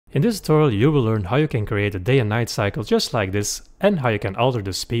In this tutorial you will learn how you can create a day and night cycle just like this and how you can alter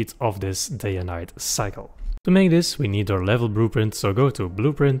the speed of this day and night cycle. To make this we need our level blueprint, so go to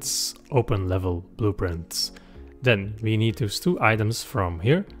Blueprints, open Level Blueprints. Then we need those two items from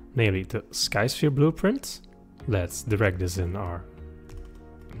here, namely the Skysphere blueprint. Let's drag this in our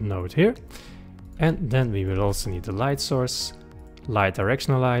node here. And then we will also need the light source, light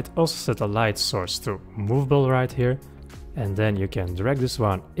directional light, also set the light source to movable right here. And then you can drag this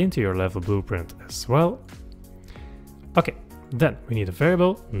one into your level blueprint as well. Okay, then we need a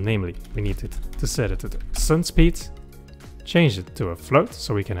variable, namely we need it to set it to the sun speed, change it to a float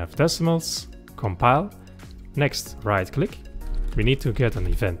so we can have decimals, compile, next right click, we need to get an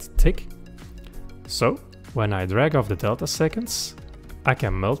event tick. So when I drag off the delta seconds, I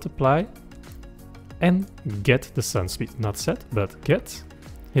can multiply and get the sun speed, not set, but get,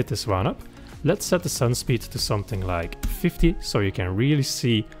 hit this one up. Let's set the sun speed to something like 50 so you can really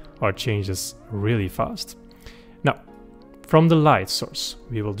see our changes really fast. Now, from the light source,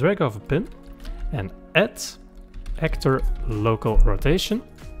 we will drag off a pin and add actor local rotation.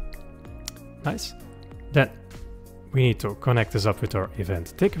 Nice. Then we need to connect this up with our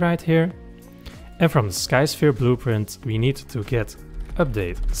event tick right here. And from the Skysphere blueprint, we need to get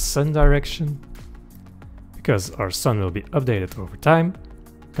update sun direction, because our sun will be updated over time.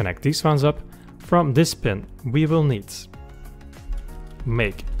 Connect these ones up. From this pin we will need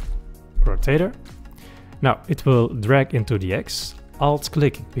make rotator. Now it will drag into the X, alt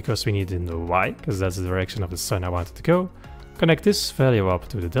click because we need it in the Y, because that's the direction of the sun I want it to go. Connect this value up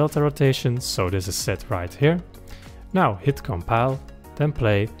to the delta rotation, so this is set right here. Now hit compile, then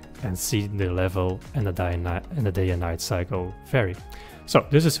play and see the level and the day and night cycle vary. So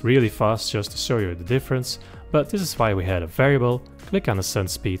this is really fast just to show you the difference, but this is why we had a variable. Click on the sun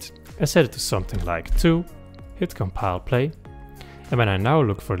speed and set it to something like 2, hit compile play, and when I now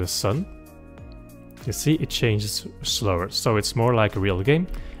look for the sun, you see it changes slower, so it's more like a real game.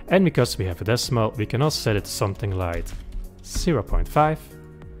 And because we have a decimal, we can also set it to something like 0.5,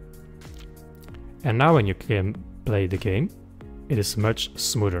 and now when you can play the game, it is much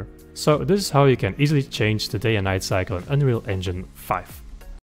smoother. So this is how you can easily change the day and night cycle in Unreal Engine 5.